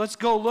 Let's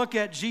go look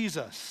at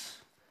Jesus.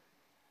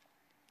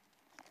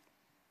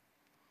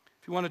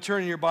 If you want to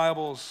turn in your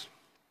Bibles,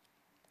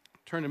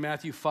 turn to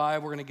Matthew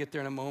 5. We're going to get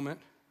there in a moment.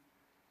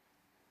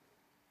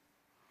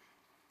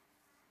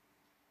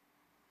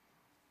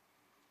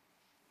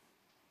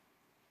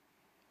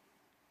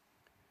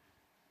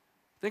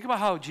 Think about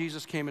how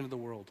Jesus came into the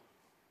world.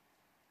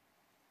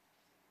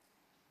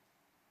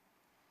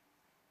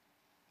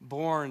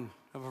 Born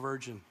of a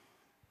virgin,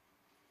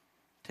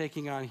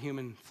 taking on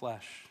human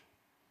flesh.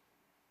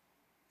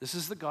 This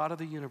is the God of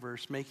the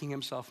universe making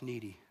himself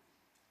needy.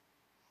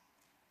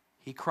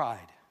 He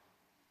cried,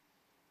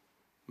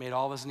 made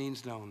all of his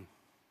needs known.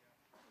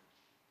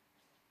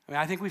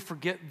 I think we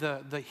forget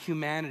the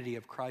humanity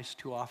of Christ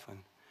too often.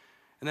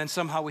 And then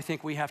somehow we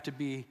think we have to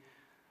be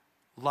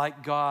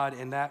like God,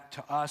 and that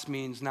to us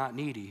means not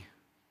needy.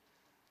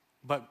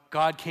 But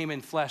God came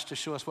in flesh to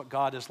show us what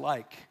God is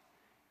like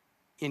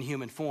in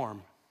human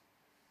form.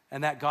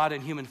 And that God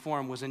in human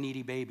form was a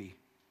needy baby.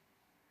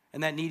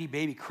 And that needy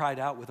baby cried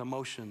out with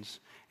emotions.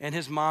 And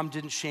his mom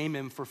didn't shame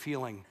him for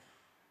feeling.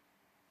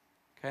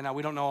 Okay, now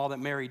we don't know all that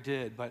Mary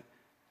did, but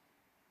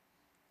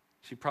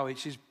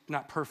she's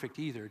not perfect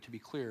either, to be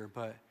clear.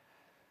 But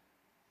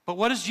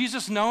what is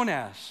Jesus known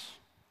as?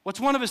 What's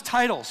one of his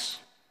titles?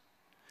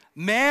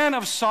 Man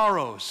of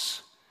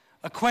sorrows,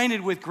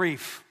 acquainted with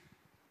grief.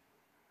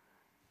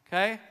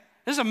 Okay?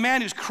 This is a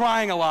man who's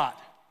crying a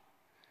lot.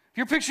 If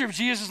your picture of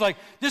Jesus is like,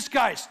 this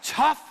guy is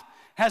tough,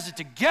 has it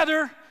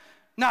together,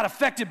 not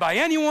affected by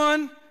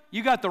anyone,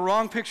 you got the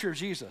wrong picture of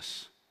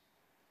Jesus.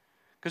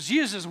 Because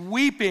Jesus is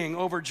weeping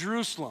over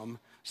Jerusalem,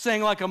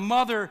 saying like a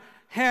mother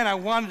hen, I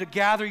wanted to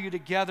gather you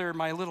together,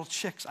 my little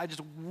chicks. I just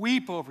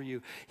weep over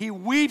you. He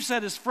weeps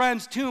at his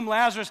friend's tomb,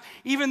 Lazarus,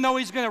 even though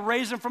he's going to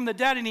raise him from the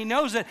dead, and he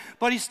knows it,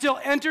 but he still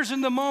enters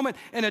in the moment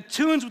and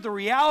attunes with the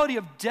reality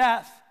of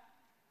death.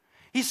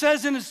 He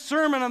says in his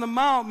Sermon on the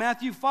Mount,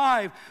 Matthew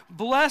 5,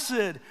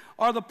 blessed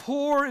are the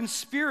poor in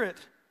spirit,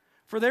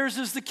 for theirs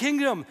is the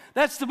kingdom.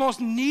 That's the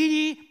most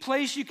needy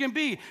place you can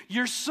be.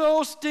 You're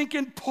so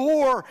stinking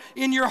poor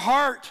in your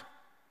heart.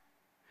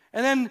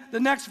 And then the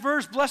next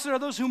verse, blessed are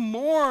those who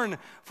mourn,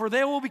 for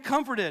they will be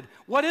comforted.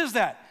 What is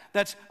that?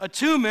 That's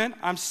attunement,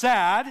 I'm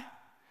sad.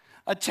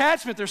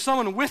 Attachment, there's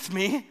someone with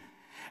me.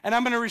 And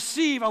I'm going to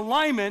receive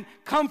alignment,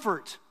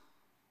 comfort.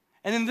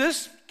 And in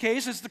this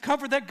case, it's the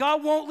comfort that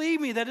God won't leave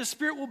me, that his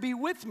Spirit will be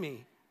with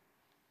me.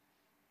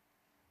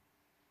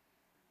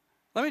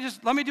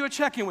 Let me do a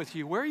check-in with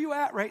you. Where are you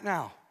at right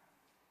now?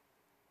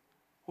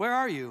 Where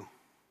are you?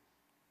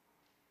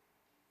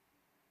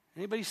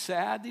 Anybody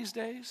sad these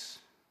days?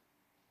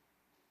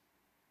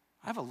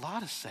 I have a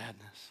lot of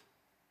sadness.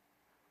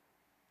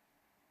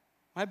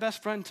 My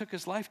best friend took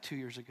his life 2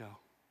 years ago.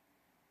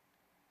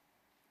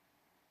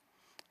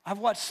 I've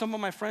watched some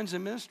of my friends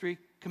in ministry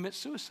commit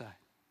suicide.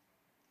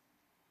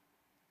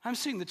 I'm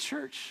seeing the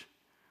church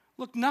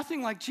look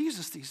nothing like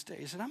Jesus these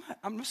days, and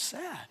I'm just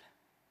sad.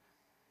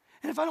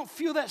 And if I don't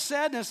feel that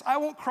sadness, I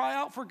won't cry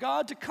out for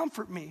God to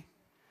comfort me.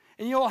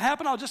 And you know what will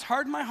happen? I'll just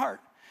harden my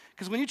heart.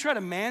 Because when you try to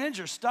manage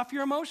or stuff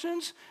your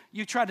emotions,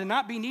 you try to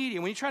not be needy.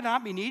 And when you try to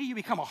not be needy, you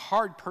become a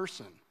hard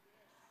person.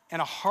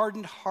 And a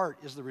hardened heart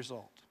is the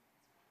result.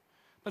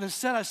 But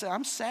instead I say,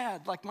 I'm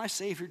sad like my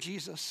Savior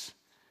Jesus.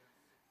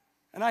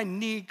 And I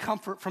need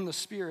comfort from the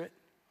Spirit.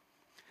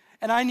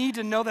 And I need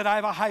to know that I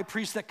have a high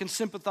priest that can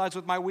sympathize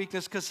with my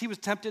weakness, because he was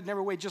tempted in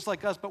every way just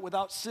like us, but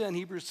without sin,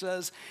 Hebrews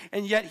says.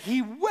 And yet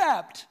he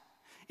wept,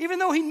 even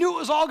though he knew it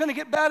was all going to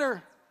get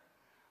better.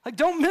 Like,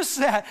 don't miss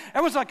that.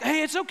 Everyone's like,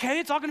 hey, it's okay,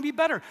 it's all going to be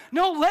better.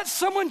 No, let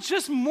someone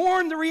just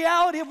mourn the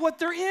reality of what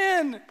they're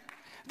in.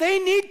 They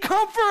need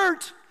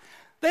comfort.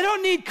 They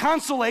don't need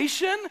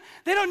consolation.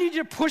 They don't need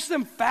you to push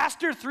them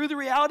faster through the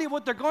reality of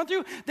what they're going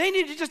through. They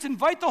need to just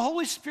invite the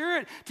Holy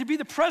Spirit to be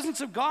the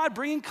presence of God,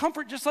 bringing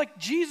comfort just like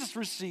Jesus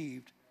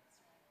received.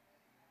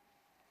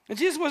 And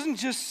Jesus wasn't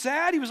just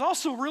sad, he was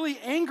also really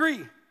angry.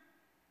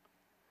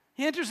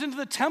 He enters into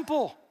the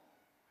temple,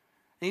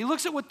 and he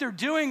looks at what they're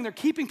doing. They're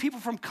keeping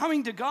people from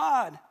coming to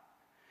God.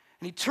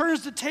 And he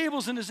turns the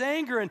tables in his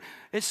anger, and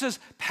it says,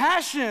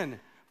 passion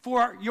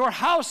for your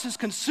house has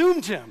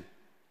consumed him.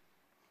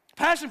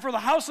 Passion for the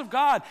house of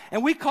God.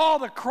 And we call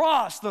the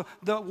cross, the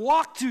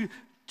walk to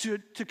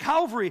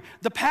Calvary,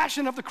 the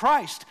passion of the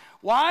Christ.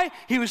 Why?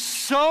 He was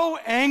so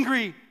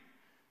angry.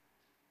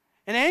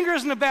 And anger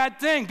isn't a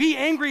bad thing. Be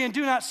angry and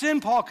do not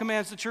sin, Paul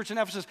commands the church in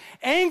Ephesus.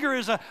 Anger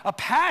is a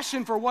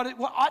passion for what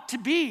ought to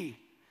be.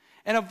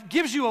 And it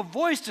gives you a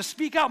voice to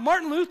speak out.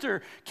 Martin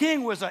Luther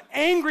King was an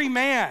angry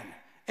man,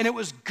 and it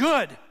was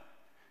good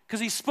because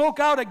he spoke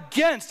out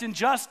against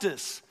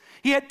injustice.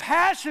 He had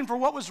passion for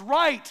what was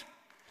right.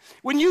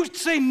 When you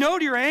say no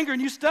to your anger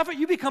and you stuff it,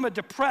 you become a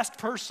depressed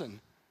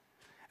person.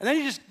 And then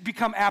you just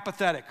become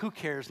apathetic. Who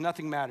cares?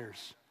 Nothing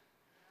matters.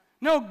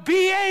 No,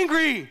 be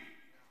angry.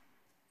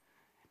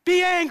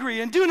 Be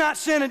angry and do not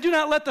sin and do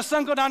not let the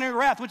sun go down in your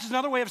wrath, which is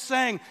another way of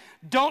saying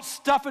don't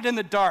stuff it in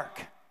the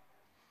dark.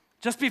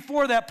 Just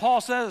before that, Paul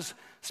says,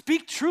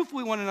 speak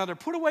truthfully one another.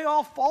 Put away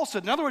all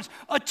falsehood. In other words,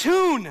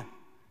 attune.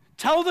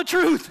 Tell the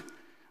truth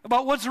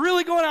about what's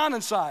really going on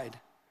inside.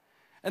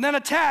 And then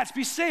attach.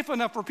 Be safe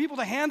enough for people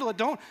to handle it.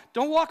 Don't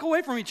walk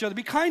away from each other.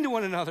 Be kind to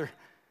one another.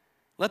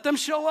 Let them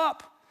show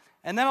up.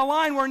 And then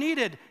align where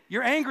needed.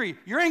 You're angry.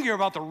 You're angry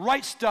about the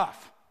right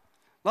stuff.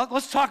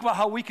 Let's talk about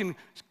how we can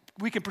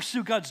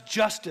pursue God's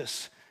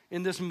justice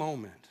in this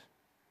moment.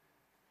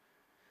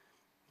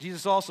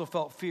 Jesus also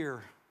felt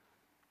fear.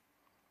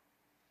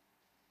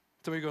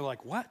 Some of you go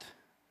like, what?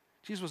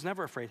 Jesus was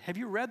never afraid. Have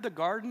you read the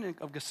Garden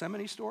of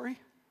Gethsemane story?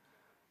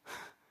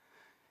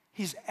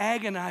 He's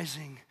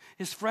agonizing.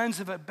 His friends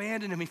have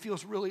abandoned him. He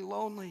feels really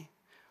lonely.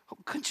 Oh,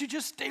 couldn't you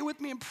just stay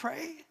with me and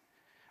pray?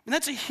 And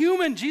that's a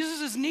human.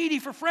 Jesus is needy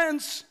for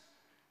friends.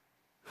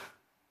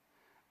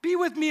 Be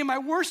with me in my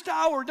worst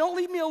hour. Don't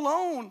leave me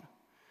alone.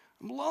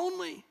 I'm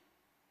lonely.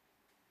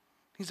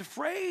 He's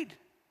afraid.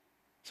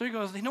 So he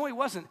goes, no, he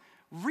wasn't.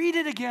 Read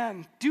it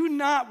again. Do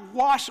not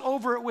wash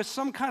over it with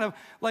some kind of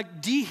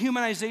like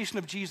dehumanization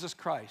of Jesus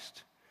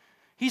Christ.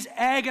 He's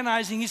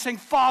agonizing. He's saying,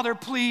 Father,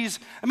 please.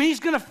 I mean, he's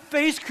going to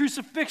face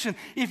crucifixion.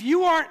 If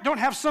you don't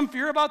have some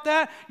fear about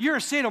that, you're a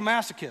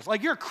sadomasochist.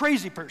 Like, you're a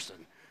crazy person,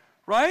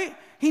 right?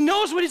 He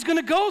knows what he's going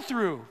to go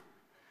through.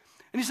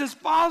 And he says,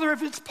 Father,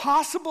 if it's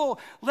possible,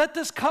 let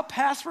this cup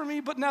pass from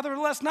me, but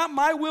nevertheless, not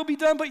my will be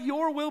done, but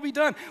your will be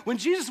done. When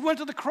Jesus went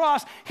to the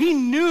cross, he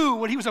knew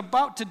what he was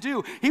about to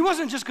do. He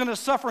wasn't just going to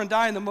suffer and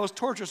die in the most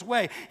torturous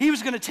way. He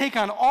was going to take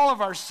on all of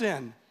our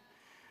sin.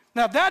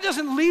 Now, if that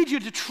doesn't lead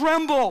you to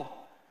tremble,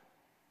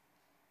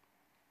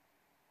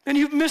 then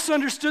you've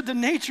misunderstood the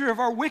nature of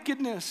our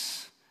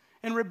wickedness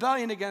and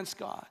rebellion against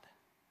God.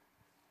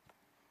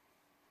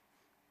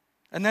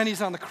 And then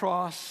he's on the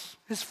cross.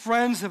 His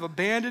friends have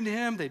abandoned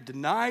him. They've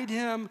denied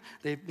him.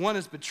 One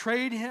has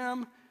betrayed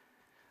him.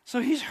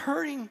 So he's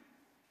hurting.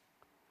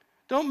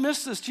 Don't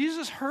miss this.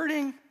 Jesus is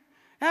hurting.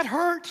 That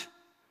hurt.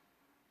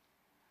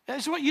 I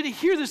just want you to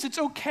hear this. It's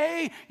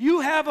okay.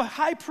 You have a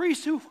high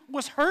priest who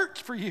was hurt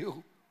for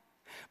you.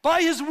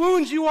 By his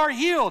wounds you are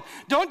healed.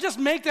 Don't just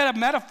make that a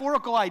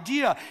metaphorical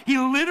idea. He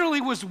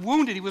literally was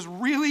wounded. He was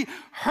really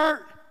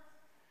hurt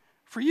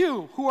for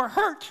you who are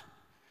hurt.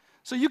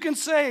 So you can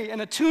say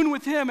and attune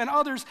with him and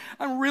others,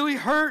 I'm really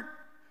hurt.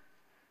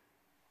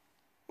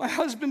 My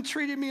husband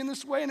treated me in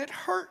this way and it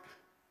hurt.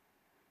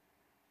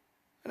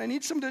 And I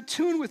need someone to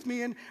attune with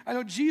me. And I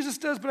know Jesus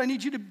does, but I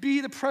need you to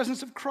be the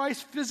presence of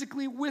Christ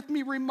physically with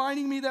me,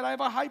 reminding me that I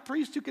have a high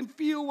priest who can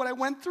feel what I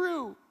went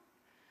through.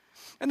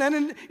 And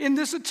then in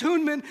this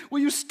attunement, will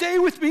you stay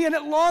with me in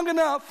it long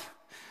enough?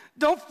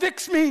 Don't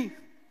fix me.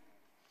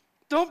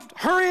 Don't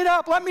hurry it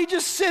up. Let me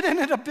just sit in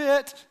it a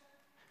bit.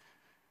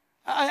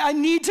 I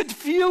need to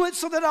feel it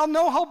so that I'll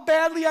know how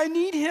badly I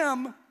need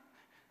him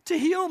to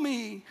heal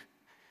me.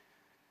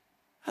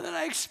 And then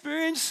I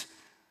experience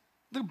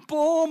the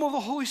balm of the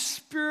Holy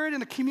Spirit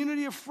and a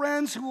community of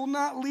friends who will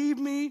not leave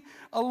me,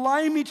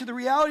 align me to the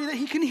reality that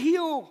he can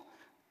heal.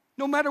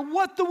 No matter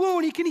what the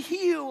wound, he can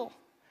heal.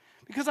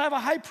 Because I have a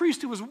high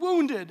priest who was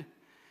wounded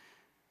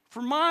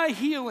for my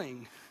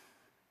healing.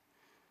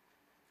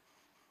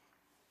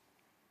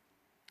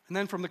 And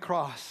then from the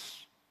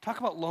cross, talk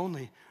about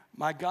lonely.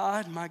 My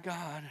God,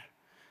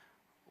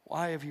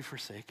 why have you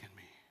forsaken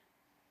me?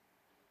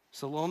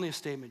 It's the loneliest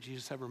statement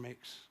Jesus ever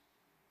makes.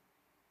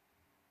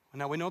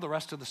 Now we know the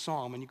rest of the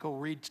psalm, and you go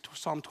read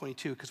Psalm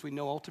 22 because we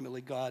know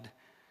ultimately God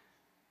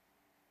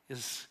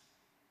is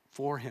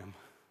for him.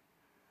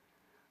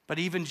 But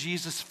even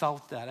Jesus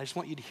felt that. I just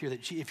want you to hear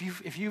that. If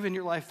you've in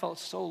your life felt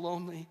so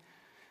lonely,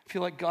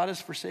 feel like God has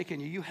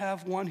forsaken you, you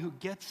have one who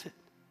gets it.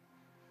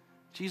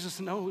 Jesus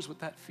knows what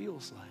that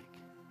feels like.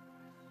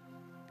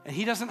 And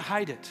he doesn't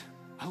hide it.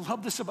 I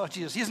love this about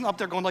Jesus. He isn't up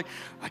there going like,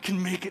 I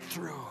can make it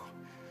through.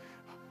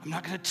 I'm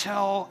not going to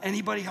tell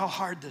anybody how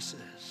hard this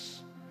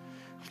is.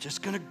 I'm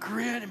just going to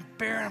grit and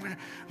bear, and I'm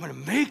going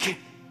to make it.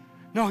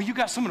 No, you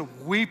got someone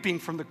weeping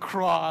from the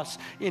cross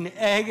in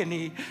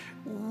agony,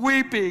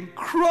 weeping,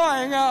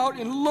 crying out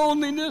in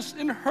loneliness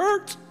and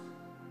hurt.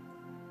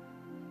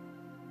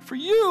 For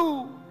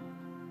you,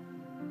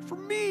 for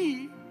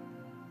me.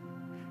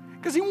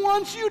 Because he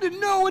wants you to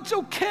know it's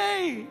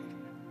okay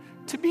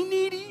to be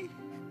needy.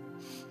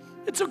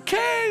 It's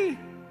okay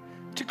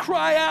to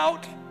cry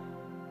out.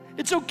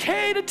 It's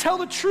okay to tell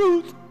the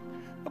truth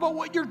about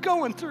what you're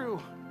going through.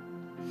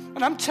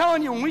 And I'm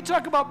telling you, when we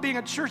talk about being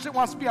a church that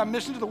wants to be on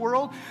mission to the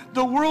world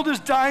is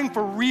dying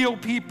for real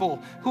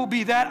people who will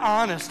be that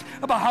honest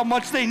about how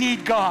much they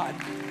need God.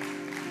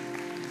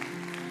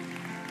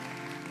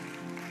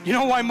 You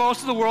know why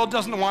most of the world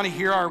doesn't want to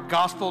hear our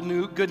gospel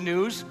good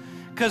news?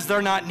 Because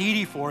they're not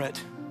needy for it.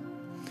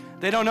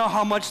 They don't know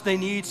how much they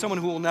need someone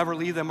who will never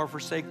leave them or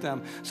forsake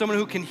them, someone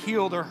who can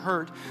heal their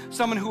hurt,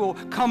 someone who will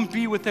come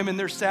be with them in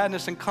their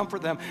sadness and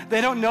comfort them.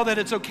 They don't know that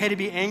it's okay to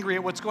be angry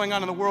at what's going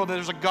on in the world, that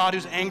there's a God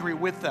who's angry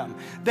with them.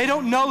 They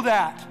don't know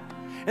that.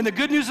 And the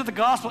good news of the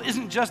gospel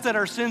isn't just that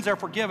our sins are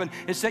forgiven,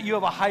 it's that you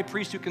have a high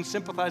priest who can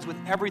sympathize with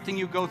everything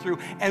you go through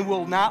and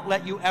will not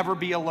let you ever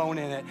be alone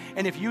in it.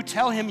 And if you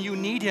tell him you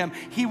need him,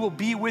 he will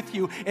be with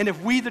you. And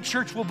if we, the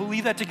church, will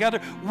believe that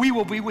together, we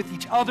will be with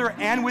each other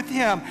and with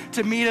him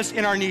to meet us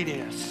in our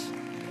neediness.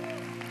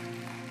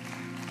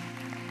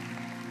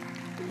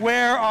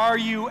 Where are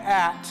you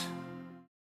at?